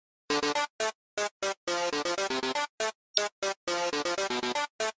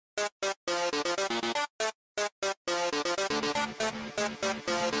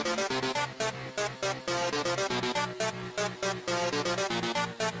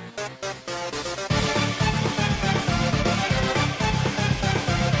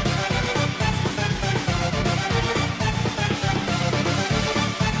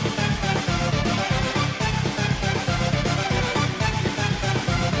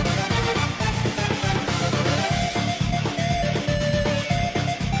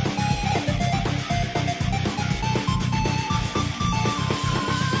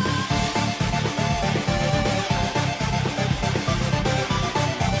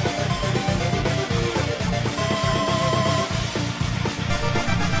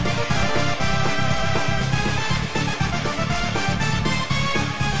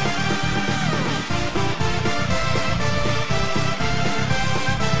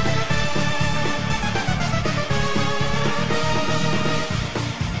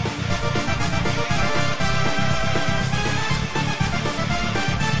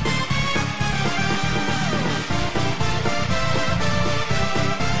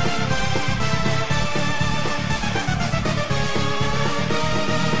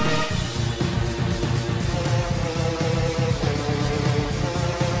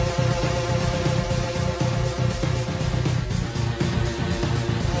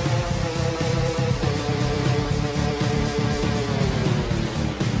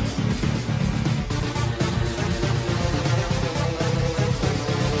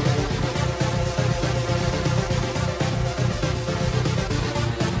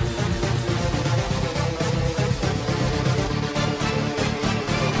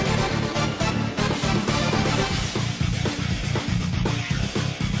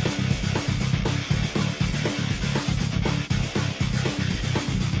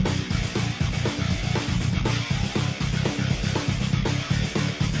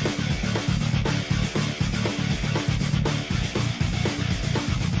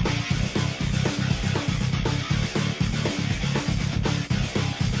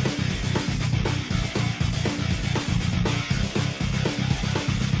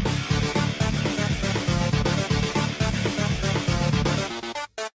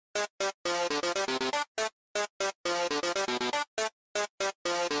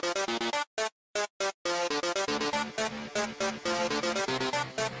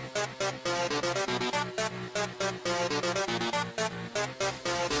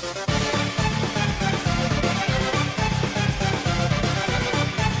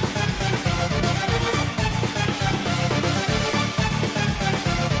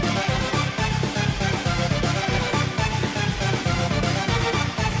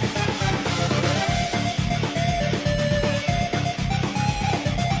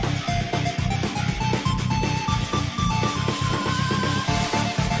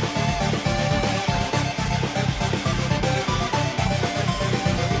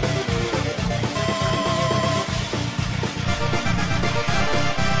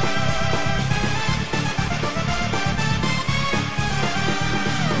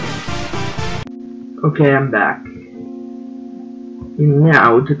Okay, I'm back. And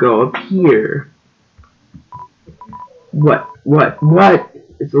now to go up here. What?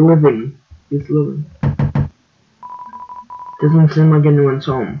 It's living. It's living. Doesn't seem like anyone's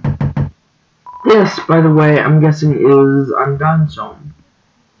home. This, by the way, I'm guessing is Undyne's home.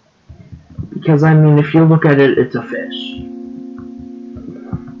 Because, I mean, if you look at it, it's a fish.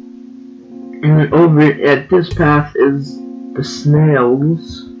 And over at this path is the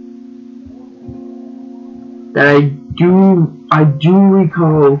snails. That I do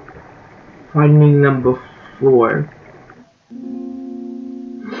recall finding them before.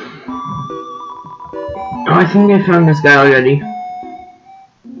 Oh, I think I found this guy already.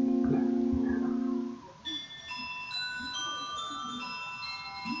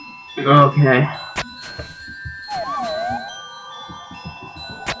 Okay.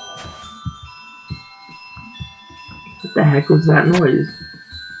 What the heck was that noise?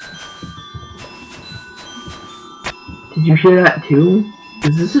 Did you hear that too?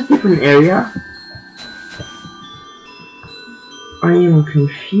 Is this a different area? I am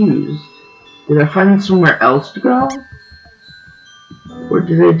confused. Did I find somewhere else to go? Or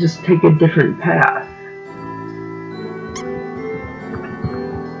did I just take a different path?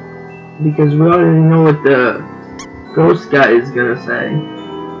 Because we already know what the ghost guy is gonna say.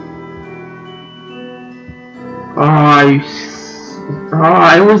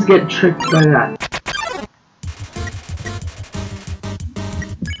 I always get tricked by that.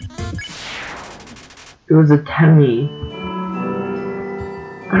 It was a Temmie.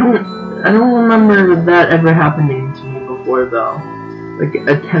 I don't remember that ever happening to me before though. Like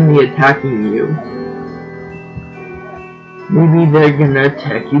a Temmie attacking you. Maybe they're gonna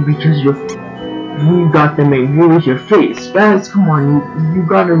attack you because you got them angry with your face. Guys, come on, you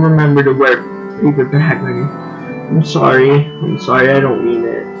gotta remember to wear paper bag. I'm sorry, I don't mean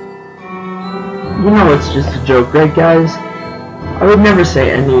it. You know it's just a joke, right guys? I would never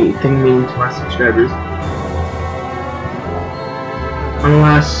say anything mean to my subscribers.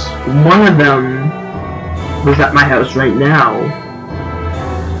 Unless one of them was at my house right now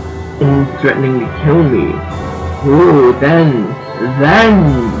and threatening to kill me. Ooh, then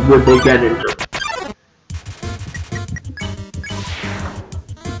would they get into it?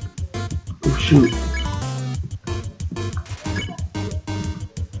 Oh shoot.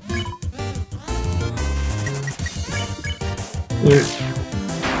 Yeah.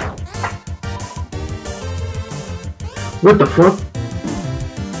 What the fuck?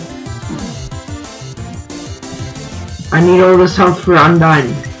 I need all this health for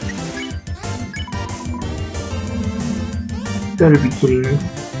Undyne. You gotta be kidding me.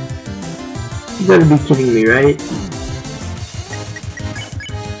 You gotta be kidding me, right?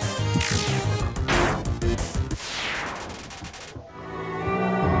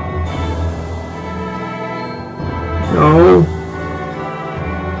 No.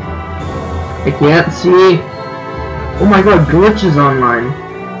 I can't see. Oh my god, Glitch is online.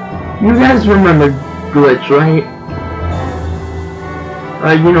 You guys remember Glitch, right?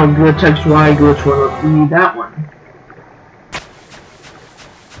 You know, Glitch XY, Glitch 103, that one.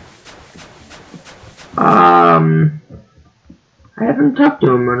 I haven't talked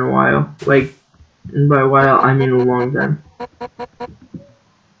to him in a while. Like, and by a while, I mean a long time.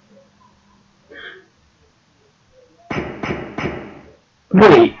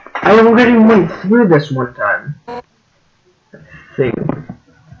 Wait, I already went through this one time. I think.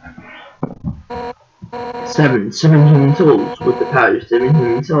 7 human souls with the power of 7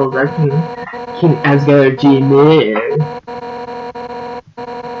 human souls. Our King Asgard Jr.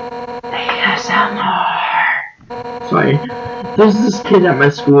 ASMR. Sorry. There's this kid at my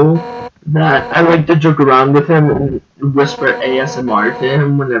school that I like to joke around with him and whisper ASMR to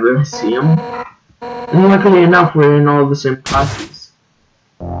him whenever I see him. And luckily enough, we're in all the same classes.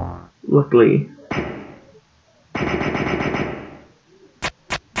 Luckily.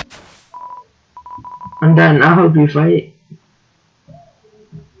 And then I'll help you fight.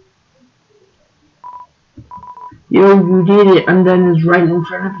 Yo, you did it. And then it's right in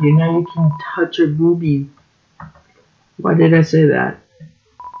front of you. Now you can touch her boobie. Why did I say that?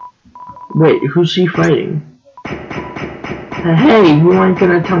 Wait, who's she fighting? Hey, you aren't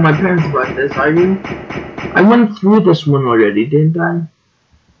gonna tell my parents about this, are you? I went through this one already, didn't I?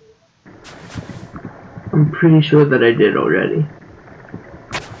 I'm pretty sure that I did already.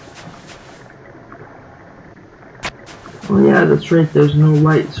 Oh yeah, that's right, there's no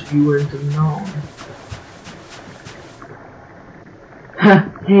lights, so you weren't have known. Ha,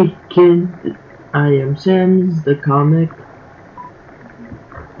 hey kid, I am Sims, the comic.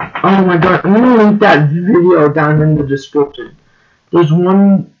 Oh my god, I'm gonna link that video down in the description. There's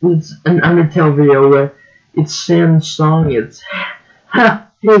one, it's an Undertale video where it's Sam's song, it's ha,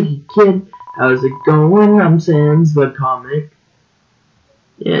 hey kid, how's it going? I'm Sam's the comic.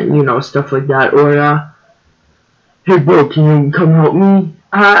 And, you know, stuff like that. Or, hey bro, can you come help me?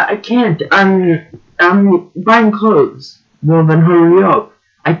 I can't, I'm buying clothes. Well then hurry up.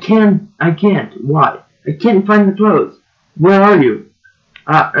 I can't, why? I can't find the clothes. Where are you?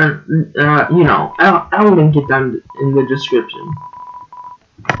 You know, I'll link it down in the description.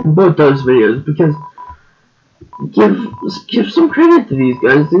 Both those videos, because give some credit to these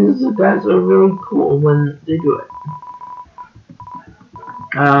guys. These guys are really cool when they do it.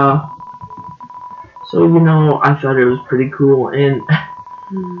 So, you know, I thought it was pretty cool, and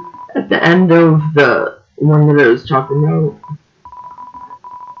at the end of the one that I was talking about,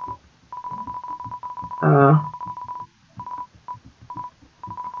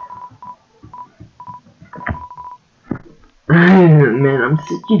 man, I'm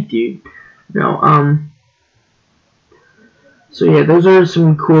such a dude. No, so yeah, those are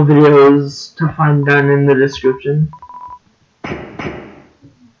some cool videos to find down in the description.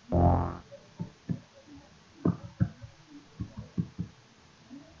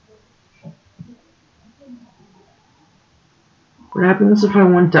 What happens if I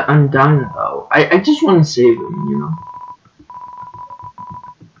want to Undyne though? I just want to save him, you know?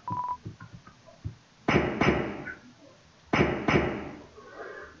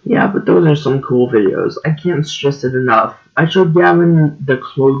 Yeah, but those are some cool videos. I can't stress it enough. I showed Gavin the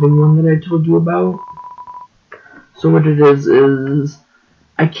clothing one that I told you about. So what it is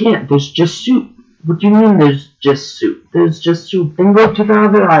I can't. There's just soup. What do you mean there's just soup? There's just soup. Then go to the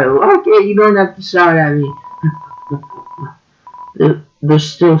other aisle. Okay, you don't have to shout at me.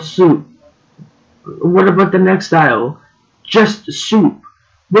 There's still soup. What about the next aisle? Just soup.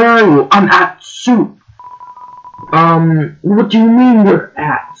 Where are you? I'm at soup. What do you mean you're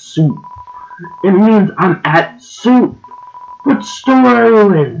at soup? It means I'm at soup. What store are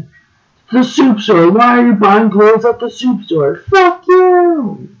you in? The soup store. Why are you buying clothes at the soup store? Fuck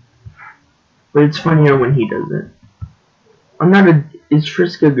you! But it's funnier when he does it. I'm not a... Is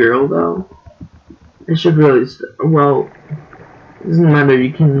Frisk a girl, though? I should really... Well... Doesn't matter,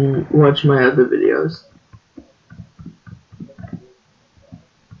 you can watch my other videos.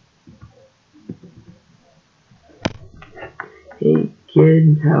 Hey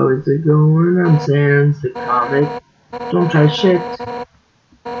kid, how is it going? I'm Sans the comic. Don't try shit.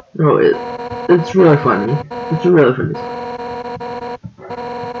 No, it's really funny. It's a really funny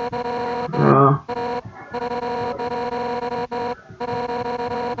song.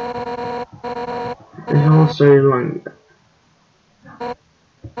 The hell started long.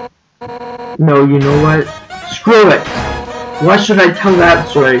 No, you know what? Screw it! Why should I tell that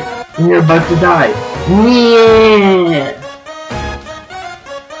story when you're about to die? Yeah!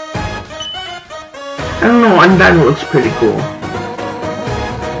 I don't know, Undyne looks pretty cool.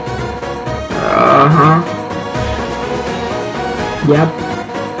 Yep.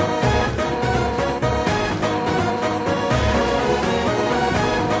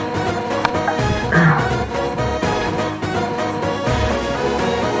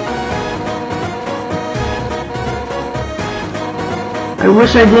 I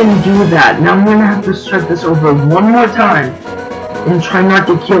wish I didn't do that. Now I'm gonna have to start this over one more time and try not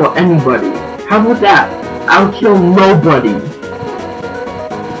to kill anybody. How about that? I'll kill nobody.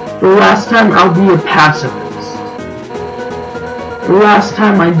 The last time I'll be a pacifist. The last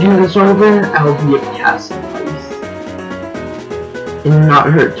time I do this over, I'll be a pacifist. And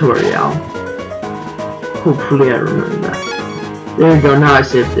not hurt Toriel. Hopefully I remember that. There we go, now I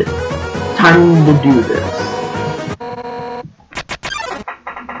saved it. Time to do this.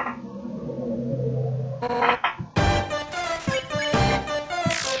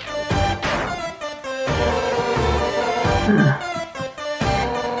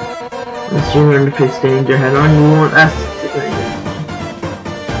 Once you learn to face danger head on, you won't ask it again.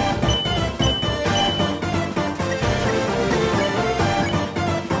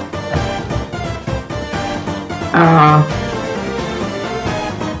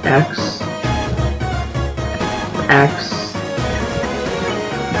 X.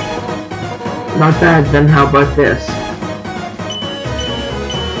 Not bad, then how about this?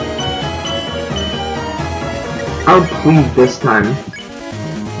 I'll plead this time.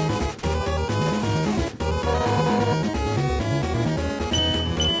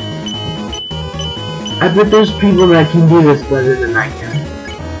 I bet there's people that can do this better than I can.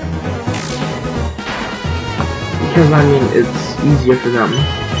 Because, I mean, it's easier for them.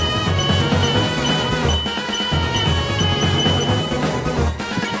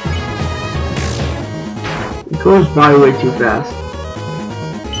 It goes by way too fast.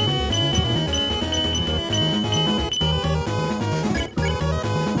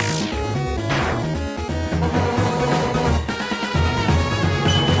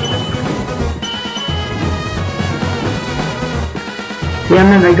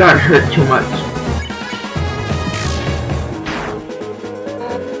 Damn it, I got hurt too much.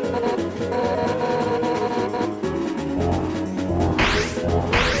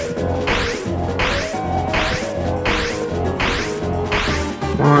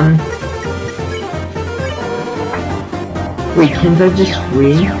 Come on. Wait, can't I just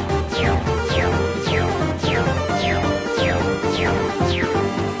free?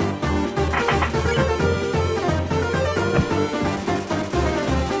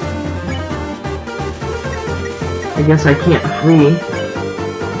 I guess I can't free.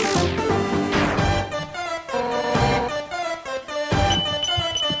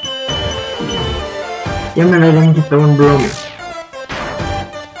 Damn it, I didn't get the one below me.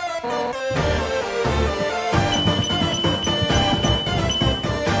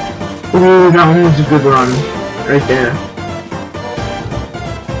 Oh, that one was a good run. Right there.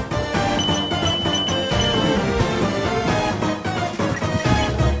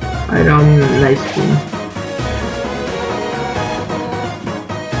 Item, nice team.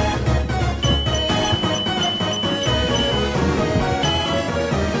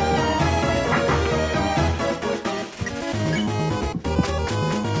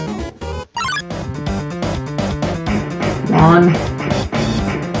 On.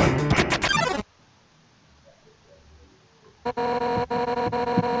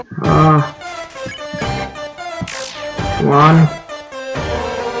 Come on.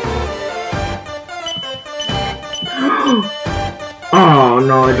 Oh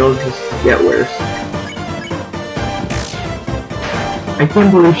no, it'll just get worse. I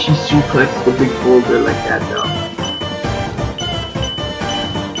can't believe she suplexed the big boulder like that though.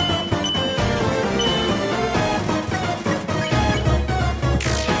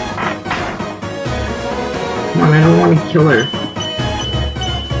 Come on, I don't want to kill her.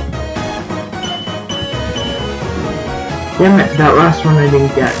 Damn it, that last one I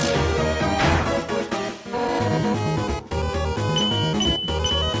didn't get.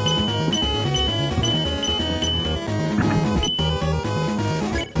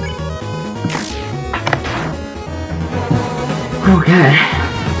 Okay.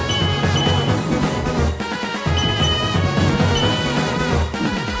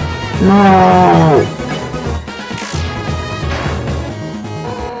 No.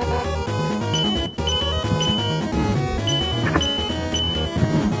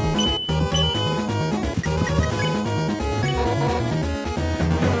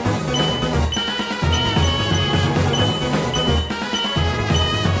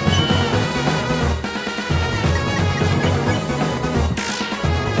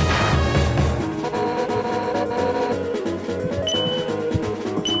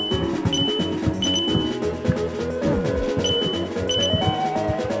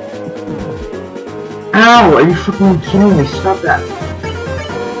 Ow, are you fucking kidding me? Stop that.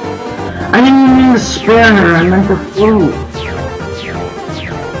 I didn't even mean to spare her, I meant the flute.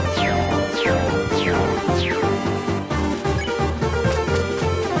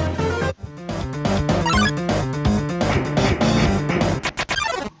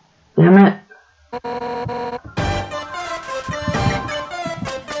 Damn it.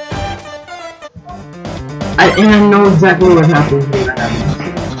 And I know exactly what happens when that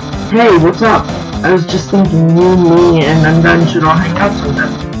happens. Hey, what's up? I was just thinking you, me, and Undyne should all hang out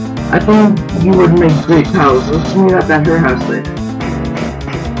sometime. I think you would make great pals. Let's meet up at her house later.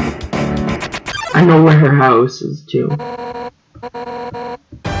 I know where her house is too.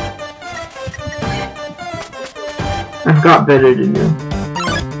 I've got better to do.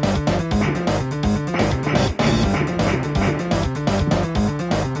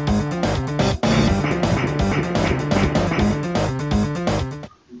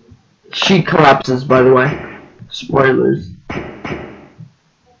 She collapses, by the way. Spoilers.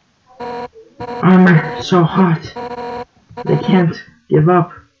 Armor, so hot. They can't give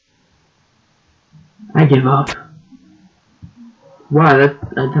up. I give up. Wow, I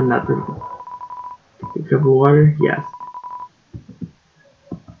done that pretty good. Take a cup of water? Yes.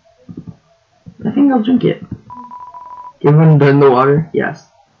 I think I'll drink it. Give Undyne the water? Yes.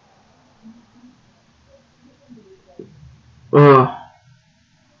 Ugh.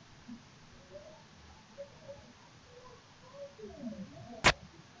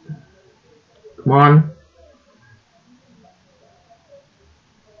 Come on.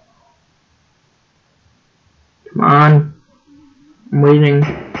 Come on. I'm waiting.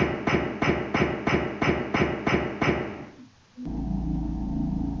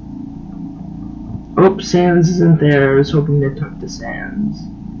 Oh, Sans isn't there. I was hoping to talk to Sans.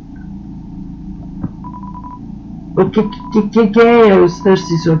 Okay, I was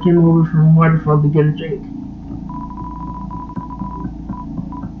thirsty, so I came over from a waterfall to get a drink.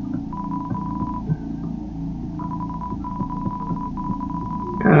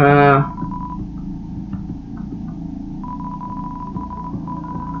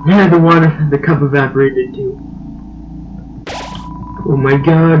 Yeah, the cup evaporated too. Oh my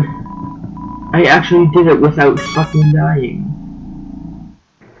god. I actually did it without fucking dying.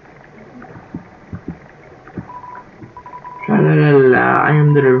 Tra-la-la-la, I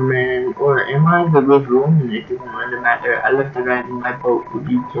am the riverman, or am I the river woman? It doesn't really matter. I left a ride in my boat. Would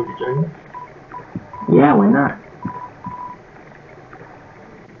you care to join me? Yeah, why not?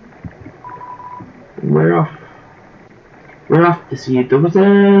 We're off. We're off to see the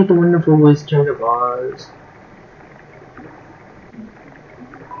wonderful wizard of Oz.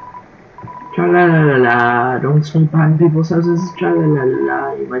 Tra-la-la-la-la, don't sneak behind people's houses.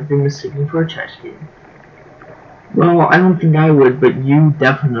 Tra-la-la-la-la, you might be mistaken for a trash can. Well, I don't think I would, but you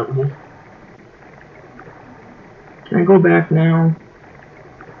definitely. Can I go back now?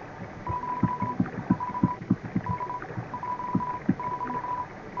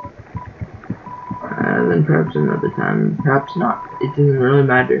 Then perhaps another time. Perhaps not. It doesn't really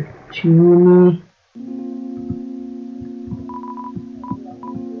matter to me.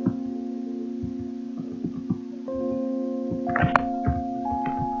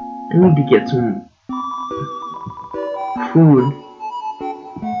 I need to get some food.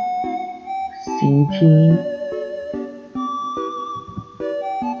 CT.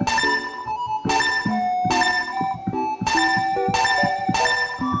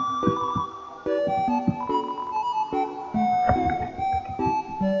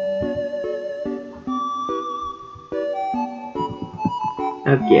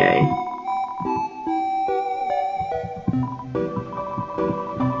 Okay.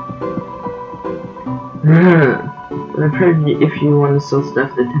 I've heard if you want to sell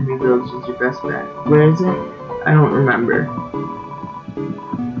stuff, the Timmy Village is your best bet. Where is it? I don't remember.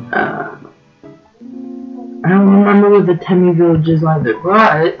 I don't remember where the Timmy Village is either,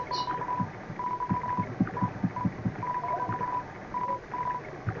 but...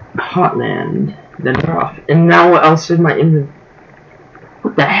 Hotland. Then we're off. And now what else is my inventory?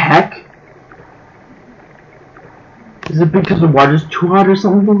 What the heck? Is it because the water's too hot or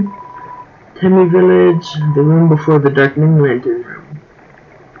something? Timmy Village, the room before the darkening lantern room.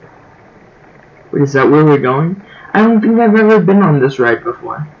 Wait, is that where we're going? I don't think I've ever been on this ride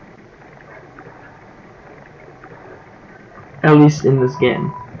before. At least in this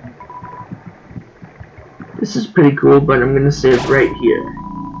game. This is pretty cool, but I'm gonna save right here.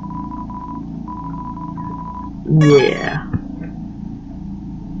 Yeah.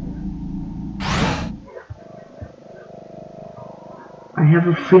 I have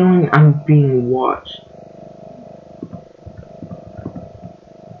a feeling I'm being watched.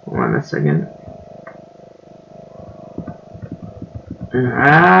 Hold on a second.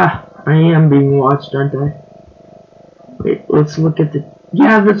 I am being watched, aren't I? Wait, let's look at the...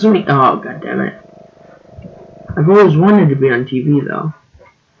 Yeah, that's me. Oh, god damn it. I've always wanted to be on TV, though.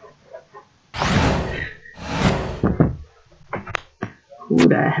 Who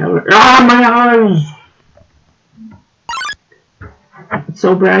the hell... Ah, my eyes! It's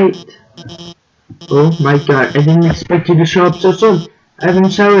so bright. Oh my god, I didn't expect you to show up so soon. I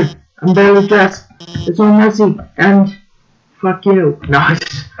haven't showered. I'm barely dressed. It's all messy. And... fuck you. No.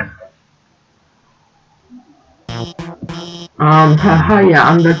 Haha, yeah,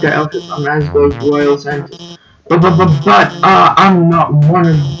 I'm Dr. Elphys. I'm Asgard's royal scientist. But, I'm not one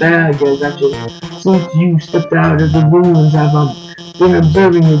of the bad guys, actually. Since you stepped out of the ruins, I've, been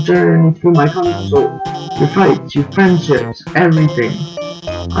observing your journey through my console. Your fights, your friendships, everything.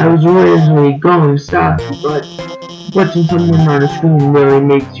 I was originally going to stop you, but watching someone on a screen really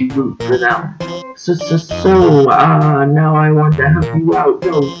makes you root for them. So, now I want to help you out.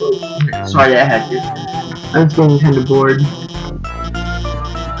 Go. Sorry, I had to. I was getting kind of bored.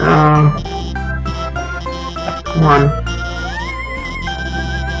 Come on.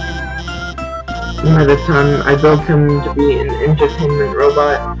 Mettaton, I built him to be an entertainment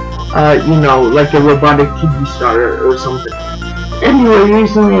robot. You know, like a robotic TV star or something. Anyway,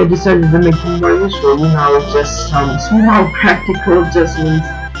 recently I decided to make him more useful, you know, just some small practical adjustments.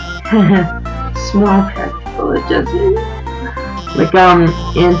 Small practical adjustments. Like,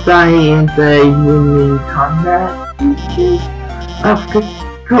 anti-human combat features. Of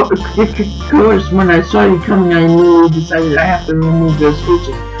course, when I saw you coming, I immediately decided I have to remove those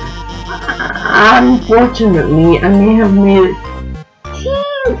features. Unfortunately, I may have made a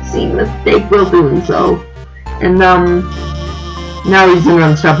teensy mistake while doing so. And, now he's an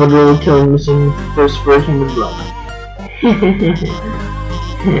unstoppable killing machine first for human blood.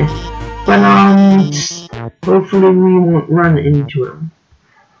 But, hopefully we won't run into him.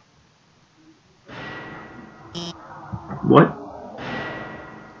 What?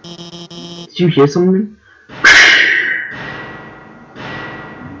 you hear something?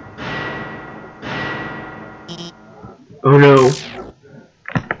 Oh no.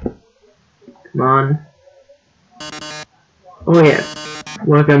 Come on. Oh yeah.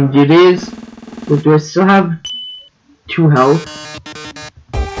 Welcome, duties. But do I still have 2 health?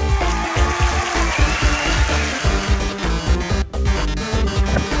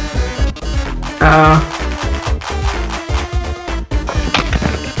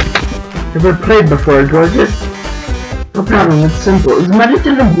 Never played before, gorgeous. No problem, it's simple. Is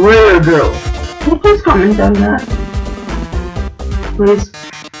Medicine a boy or a girl? Can you please comment on that? Please.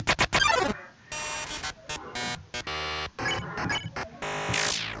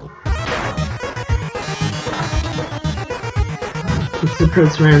 It's the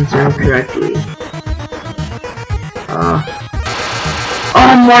person answering correctly.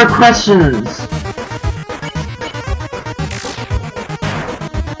 Oh, more questions!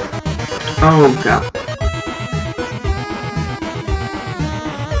 Oh god.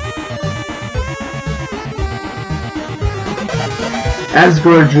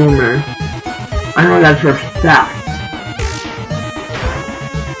 Asgore Dreamer. I know that for a fact.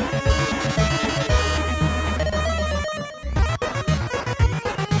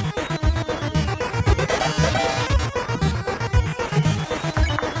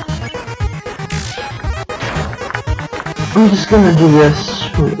 I'm just gonna do this.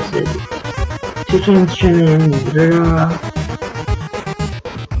 What is it? 2 times training.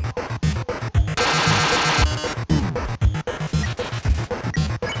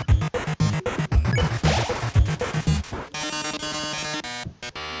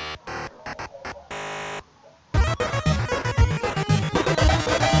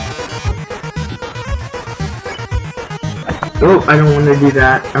 Oh, I don't want to do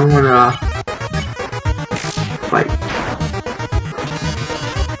that. I want to fight.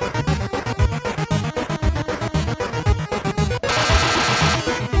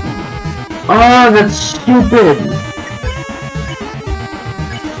 Oh, that's stupid!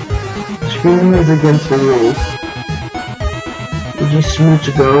 Screaming is against the rules. Did you smooch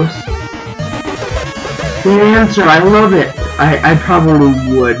a ghost? Good answer, I love it! I probably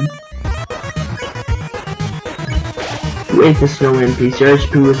would. You ate the snow in peace, your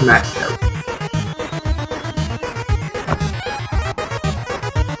HP was maxed out.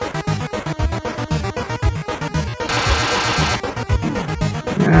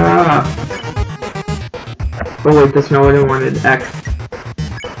 Ah. Oh wait, that's not what I wanted. X.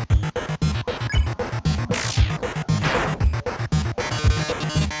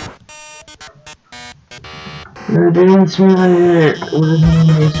 No, they didn't smell it. What is the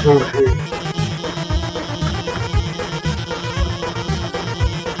name soldier?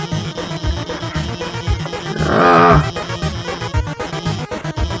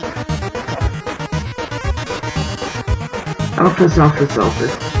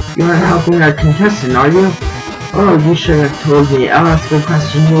 Alphys. You aren't helping our contestant, are you? Oh, you should have told me. I'll ask a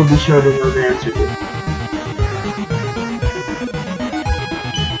question you will be sure to know the answer to.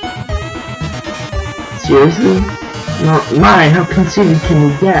 Seriously? No, my, how conceited can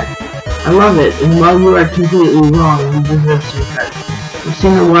you get? I love it, and while you are completely wrong, you deserve some credit. I've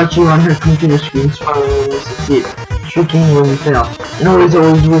seen her watch you on her computer screen, smiling when you succeed, shrieking when you fail, and always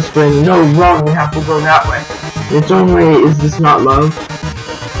whispering, no, wrong, you have to go that way. In its own way, is this not love?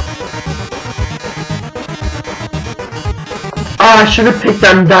 Oh, I should have picked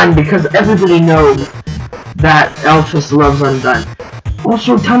Undyne because everybody knows that Alphys loves Undyne.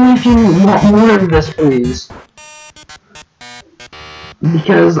 Also, tell me if you want more of this, please.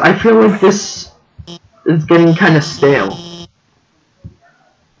 Because I feel like this is getting kind of stale.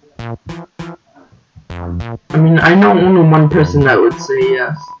 I mean, I know only one person that would say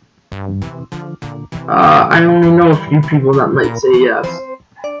yes. I only know a few people that might say yes.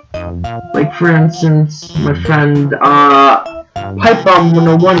 Like, for instance, my friend, Pipe Bomb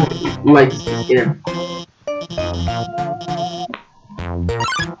 101 likes this game.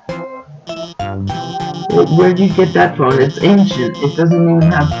 Where'd you get that phone? It's ancient. It doesn't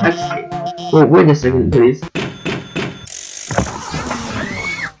even have texting. Wait a second, please.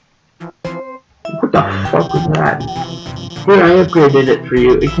 What the fuck was that? Here, I upgraded it for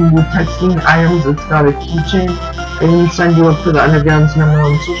you. It can do texting, items, it's got a keychain, and even send you up to the Underground's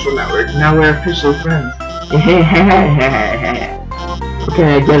 #1 social network. Now we're official friends. Okay, I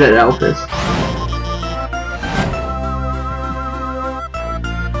get it, Alphys.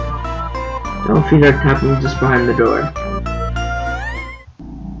 Our feet are tapping just behind the door.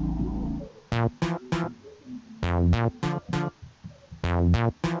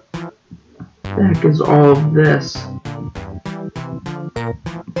 What the heck is all of this?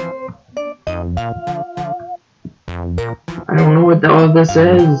 all this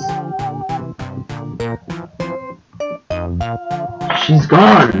is. She's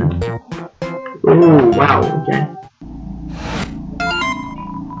gone. Oh, wow, okay.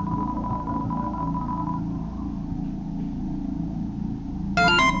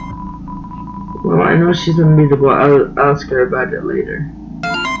 Well, I know she's unbeatable. I'll ask her about it later.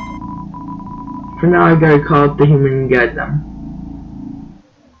 For now, I gotta call up the human and get them.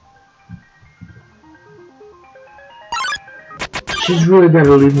 She's really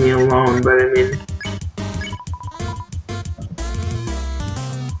gotta leave me alone, but I mean...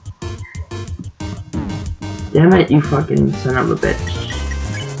 Damn it, you fucking son of a bitch.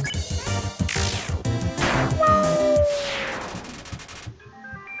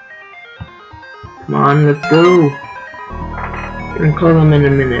 Come on, let's go. I'm gonna call them in a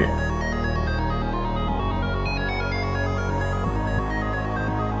minute.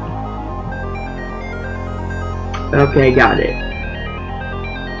 Okay, got it.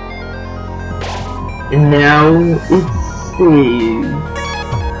 And now it's saved.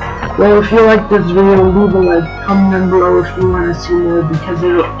 Well, if you like this video, leave a like, comment down below if you want to see more, because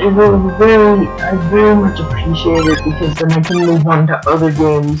it will I very much appreciate it, because then I can move on to other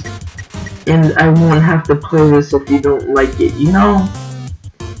games, and I won't have to play this if you don't like it, you know?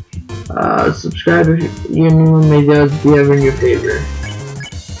 Subscribe if you're new and may those be ever in your favor.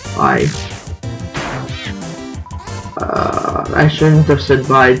 Bye. I shouldn't have said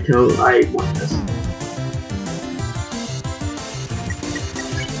bye till I won this.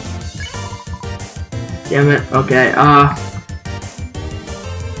 Damn it, okay,